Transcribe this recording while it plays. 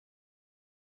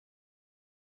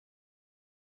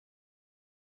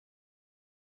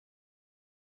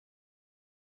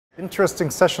Interesting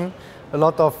session, a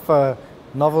lot of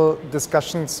novel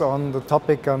discussions on the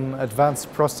topic on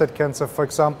advanced prostate cancer. For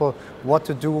example, what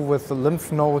to do with the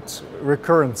lymph node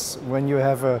recurrence when you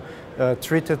have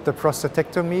treated the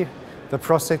prostatectomy, the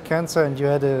prostate cancer, and you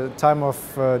had a time of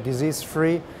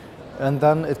disease-free, and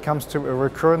then it comes to a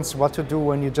recurrence, what to do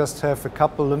when you just have a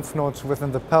couple lymph nodes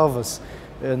within the pelvis.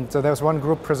 And there's one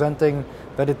group presenting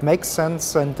that it makes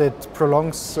sense and it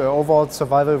prolongs overall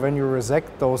survival when you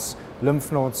resect those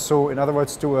lymph nodes. So in other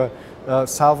words, do a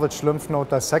salvage lymph node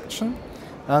dissection.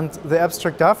 And the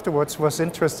abstract afterwards was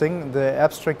interesting. The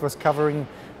abstract was covering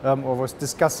or was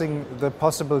discussing the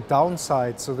possible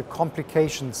downsides, so the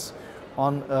complications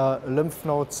on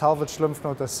salvage lymph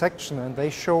node dissection, and they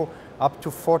show up to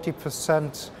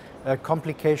 40%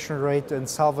 complication rate in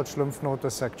salvage lymph node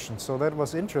dissection. So that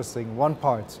was interesting, one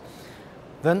part.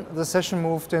 Then the session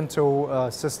moved into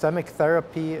systemic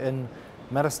therapy in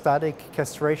metastatic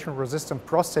castration-resistant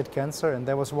prostate cancer, and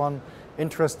there was one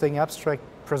interesting abstract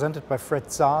presented by Fred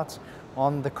Zart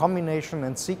on the combination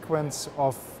and sequence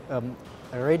of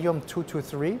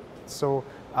radium-223, so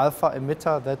alpha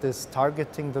emitter that is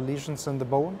targeting the lesions in the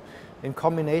bone, in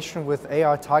combination with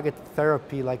AR targeted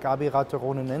therapy like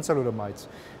abiraterone and enzalutamide,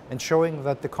 and showing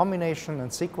that the combination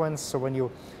and sequence, so when you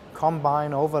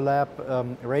combine, overlap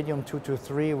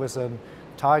radium-223 with a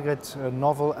target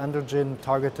novel androgen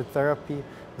targeted therapy,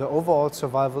 the overall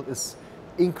survival is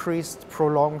increased,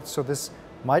 prolonged, so this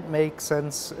might make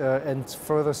sense and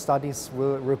further studies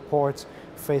will report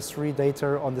phase 3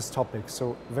 data on this topic.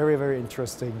 So very, very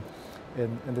interesting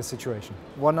in this situation.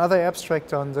 One other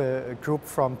abstract on the group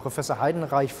from Professor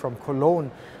Heidenreich from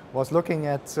Cologne was looking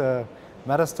at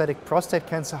metastatic prostate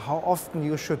cancer, how often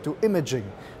you should do imaging.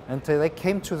 And they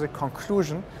came to the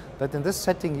conclusion that in this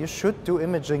setting you should do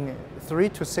imaging 3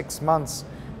 to 6 months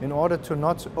in order to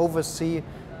not oversee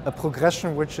a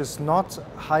progression which is not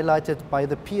highlighted by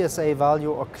the PSA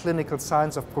value or clinical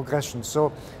signs of progression.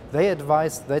 So they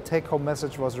advised, their take-home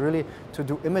message was really to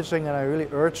do imaging, and I really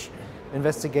urge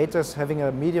investigators having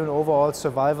a median overall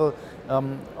survival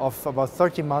of about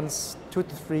 30 months, 2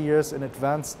 to 3 years in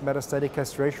advanced metastatic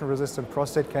castration-resistant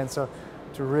prostate cancer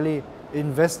to really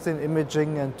invest in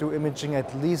imaging and do imaging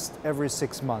at least every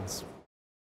 6 months.